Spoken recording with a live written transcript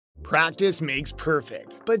Practice makes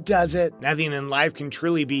perfect, but does it? Nothing in life can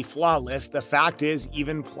truly be flawless. The fact is,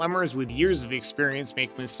 even plumbers with years of experience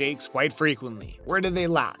make mistakes quite frequently. Where do they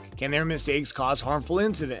lack? Can their mistakes cause harmful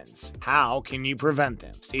incidents? How can you prevent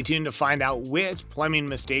them? Stay tuned to find out which plumbing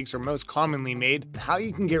mistakes are most commonly made and how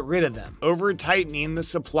you can get rid of them. Over-tightening the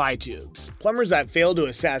supply tubes. Plumbers that fail to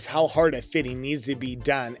assess how hard a fitting needs to be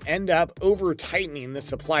done end up over-tightening the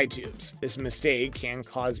supply tubes. This mistake can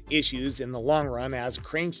cause issues in the long run, as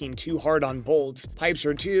cranking too hard on bolts, pipes,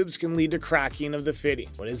 or tubes can lead to cracking of the fitting.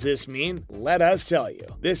 What does this mean? Let us tell you.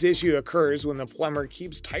 This issue occurs when the plumber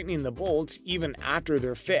keeps tightening the bolts even after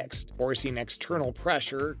they're fixed. Forcing external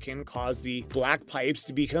pressure can cause the black pipes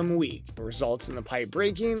to become weak. It results in the pipe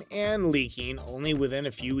breaking and leaking only within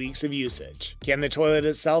a few weeks of usage. Can the toilet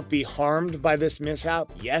itself be harmed by this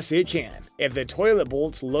mishap? Yes, it can. If the toilet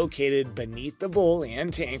bolts located beneath the bowl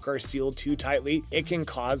and tank are sealed too tightly, it can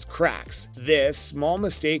cause cracks. This small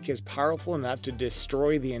mistake is powerful enough to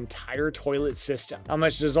destroy the entire toilet system. How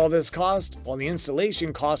much does all this cost? While the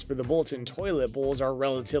installation costs for the bolts and toilet bowls are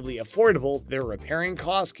relatively affordable, their repairing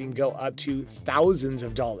costs can go up to thousands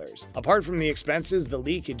of dollars. Apart from the expenses, the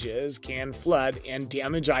leakages can flood and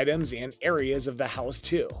damage items and areas of the house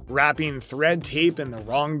too. Wrapping thread tape in the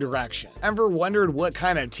wrong direction. Ever wondered what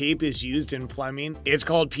kind of tape is used in plumbing? It's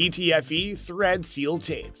called PTFE thread seal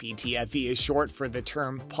tape. PTFE is short for the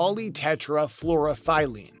term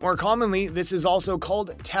polytetrafluoroethylene. More commonly, this is also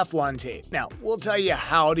called Teflon tape. Now, we'll tell you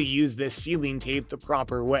how to use this sealing tape the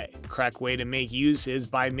proper way. The correct way to make use is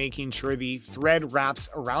by making sure the thread wraps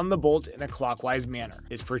around the bolt in a clockwise manner.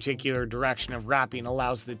 This particular direction of wrapping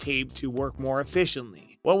allows the tape to work more efficiently.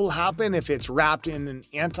 What will happen if it's wrapped in an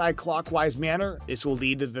anti-clockwise manner? This will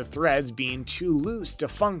lead to the threads being too loose to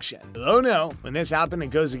function. Oh no, when this happens,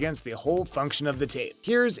 it goes against the whole function of the tape.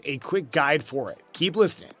 Here's a quick guide for it. Keep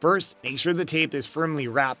listening. First, make sure the tape is firmly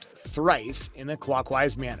wrapped thrice in a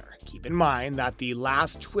clockwise manner. Keep in mind that the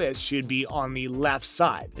last twist should be on the left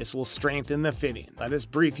side. This will strengthen the fitting. Let us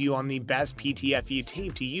brief you on the best PTFE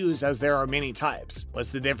tape to use, as there are many types.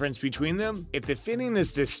 What's the difference between them? If the fitting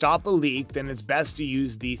is to stop a leak, then it's best to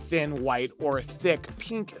use the thin white or thick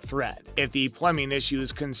pink thread. If the plumbing issue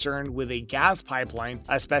is concerned with a gas pipeline,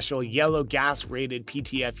 a special yellow gas rated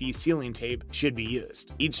PTFE sealing tape should be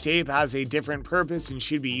used. Each tape has a different purpose and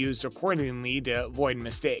should be used accordingly to avoid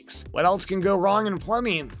mistakes. What else can go wrong in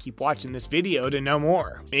plumbing? Keep watching this video to know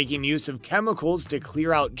more. Making use of chemicals to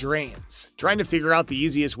clear out drains. Trying to figure out the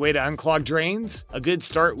easiest way to unclog drains? A good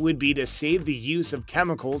start would be to save the use of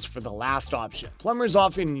chemicals for the last option. Plumbers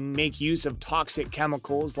often make use of toxic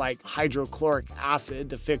chemicals like hydrochloric acid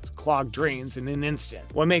to fix clogged drains in an instant.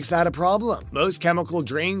 What makes that a problem? Most chemical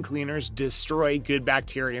drain cleaners destroy good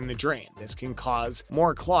bacteria in the drain. This can cause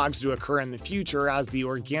more clogs to occur in the future, as the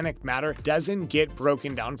organic matter doesn't get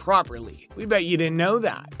broken down properly. We bet you didn't know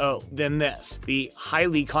that. Oh, then this. The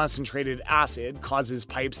highly concentrated acid causes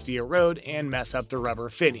pipes to erode and mess up the rubber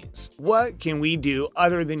fittings. What can we do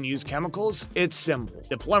other than use chemicals? It's simple.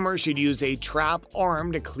 The plumber should use a trap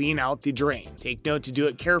arm to clean out the drain. Take note to do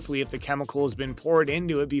it carefully if the chemical has been poured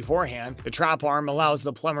into it beforehand. The trap arm allows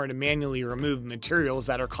the plumber to manually remove materials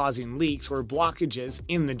that are causing leaks or blockages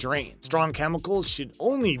in the drain. Strong chemicals should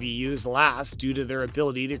only be used last due to their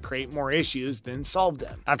ability to create more issues than solve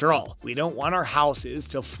them. After all, we don't want our houses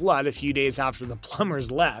to flood a few days after the plumber's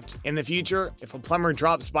left. In the future, if a plumber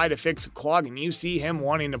drops by to fix a clog and you see him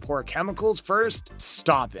wanting to pour chemicals first,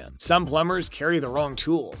 stop him. Some plumbers carry the wrong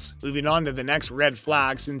tools. Moving on to the next red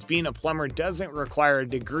flag, since being a plumber doesn't require a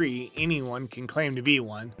degree, anyone can claim to be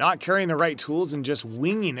one. Not carrying the right tools and just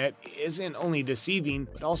winging it isn't only deceiving,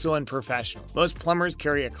 but also unprofessional. Most plumbers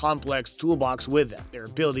carry a complex toolbox with them. Their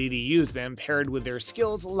ability to use them paired with their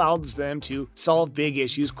skills allows them to solve big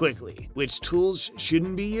issues quickly. Which tools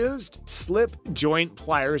shouldn't be used? Slip, joint,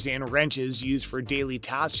 pliers, and wrenches used for daily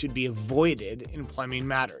tasks should be avoided in plumbing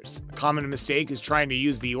matters. A common mistake is trying to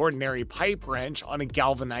use the ordinary pipe wrench on a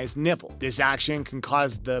galvanized nipple. This action can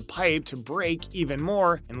cause the pipe to break even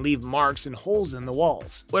more and leave marks and holes in the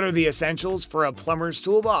walls. What are the essentials for a plumber's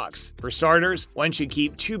toolbox? For starters, one should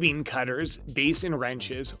keep tubing cutters, basin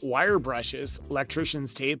wrenches, wire brushes,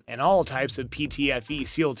 electrician's tape, and all types of PTFE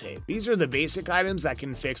seal tape. These are the basic items that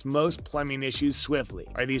can fix most plumbing issues swiftly.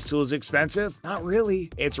 Are these tools expensive? Not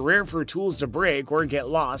really. It's rare for tools to break or get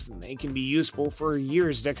lost, and they can be useful for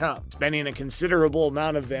years to come. Spending a considerable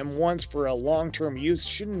amount of them once for a long-term use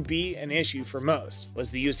shouldn't be an issue for most.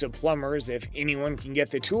 What's the use of plumbers if anyone can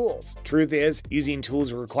get the tools? Truth is, using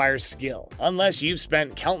tools requires skill. Unless you've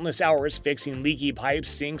spent countless hours fixing leaky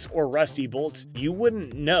pipes, sinks, or rusty bolts, you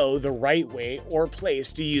wouldn't know the right way or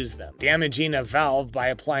place to use them, damaging a valve by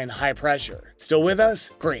applying high pressure. Still with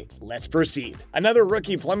us? Great, let's proceed. Another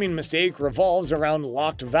rookie plumbing mistake revolves around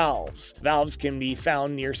locked valves. Valves can be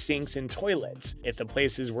found near sinks and toilets. If the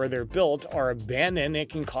places where they're built are abandoned, it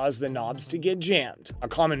can cause the knobs to get jammed. A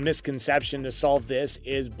common misconception to solve this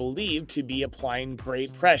is believed to be applying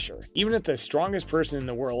great pressure. Even if the strongest person in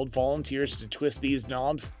the world volunteers to twist these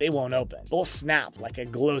knobs, they won't open. They'll snap like a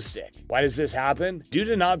glow stick. Why does this happen? Due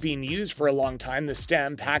to not being used for a long time, the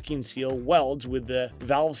stem packing seal welds with the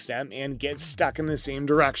valve stem and gets stuck in the same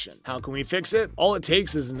direction. How can we fix it? All it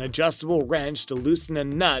takes is an adjustable wrench to loosen a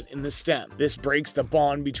nut in the stem. This breaks the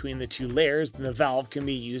bond between the two layers and the valve can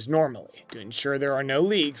be used normally. To ensure there are no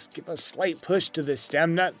leaks, give a slight push to the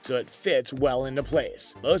stem nut so it fits well into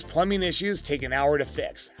place. Most plumbing issues take an hour to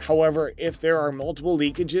fix. However, if there are multiple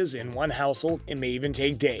leakages in one household, it may even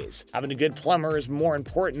take days. Having a good plumber is more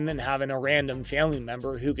important than having a random family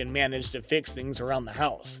member who can manage to fix things around the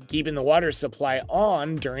house. Keeping the water supply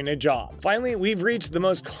on during a job. Finally, we've reached the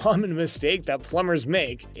most common mistake that plumbers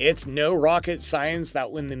make. It's no rocket science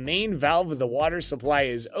that when the main valve of the water supply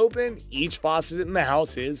is open, each faucet in the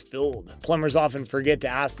house is filled. Plumbers often forget to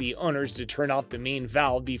ask the owners to turn off the main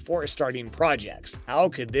valve before starting projects. How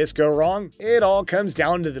could this go wrong? It all comes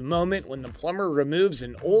down to the moment when the plumber removes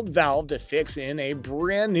an old valve to fix in a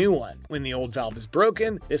brand new one. When the old valve is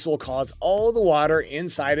broken, this will cause all the water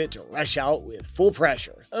inside it to rush out with full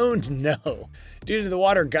pressure. Oh no! Due to the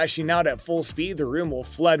water gushing out at full speed, the room will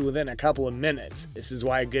flood within a couple of minutes. This is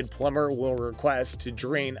why a good plumber will request to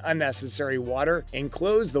drain unnecessary water and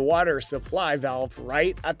close the water supply valve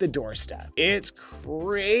right at the doorstep. It's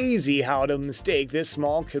crazy how a mistake this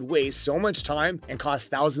small could waste so much time and cost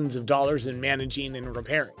thousands of dollars in managing and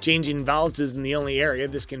repairing. Changing valves isn't the only area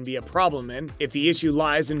this can be a problem in. If the issue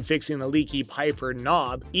lies in fixing a leaky pipe or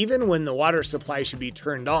knob, even when the water supply should be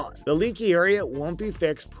turned on, the leaky area won't be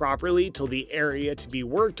fixed properly till the area to be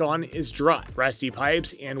worked on is dry. Rusty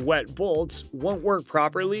pipes and wet bolts won't work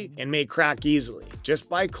properly and may crack easily. Just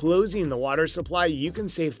by closing the water supply, you can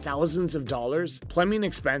save thousands of dollars, plumbing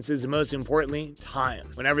expenses, and most importantly, time.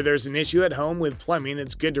 Whenever there's an issue at home with plumbing,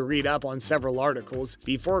 it's good to read up on several articles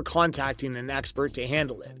before contacting an expert to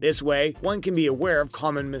handle it. This way, one can be aware of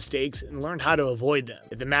common mistakes and learn how to avoid them.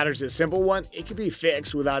 If the matter's a simple one, it can be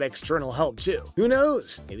fixed without external help too. Who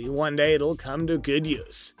knows? Maybe one day it'll come to good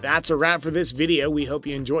use. That's a wrap for this video. We hope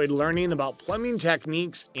you enjoyed learning about plumbing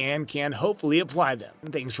techniques and can hopefully apply them.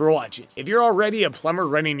 Thanks for watching. If you're already a plumber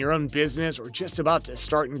running your own business or just about to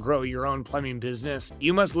start and grow your own plumbing business,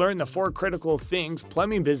 you must learn the 4 critical things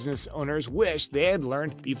plumbing business owners wish they had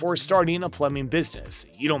learned before starting a plumbing business,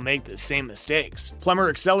 so you don't make the same mistakes. Plumber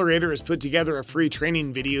Accelerator has put together a free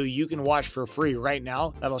training video you can watch for free right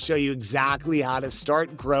now that'll show you exactly how to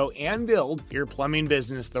start, grow, and build your plumbing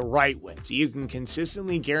business the right way so you can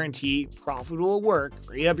consistently guarantee profitable work,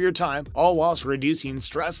 free up your time, all whilst reducing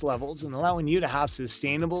stress levels and allowing you to have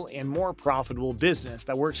sustainable and more profitable business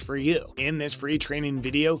that works for you. In this free training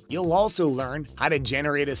video, you'll also learn how to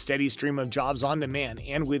generate a steady stream of jobs on demand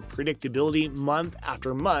and with predictability month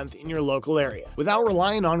after month in your local area without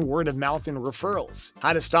relying on word of mouth and referrals,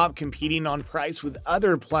 how to stop competing on price with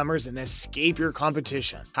other plumbers and escape your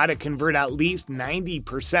competition, how to convert at least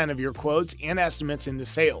 90% of your quotes and estimates into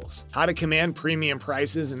sales, how to command premium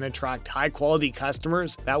prices and attract high-quality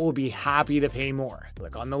customers that will be happy to pay more.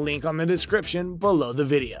 Click on the link on the description below the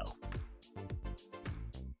video.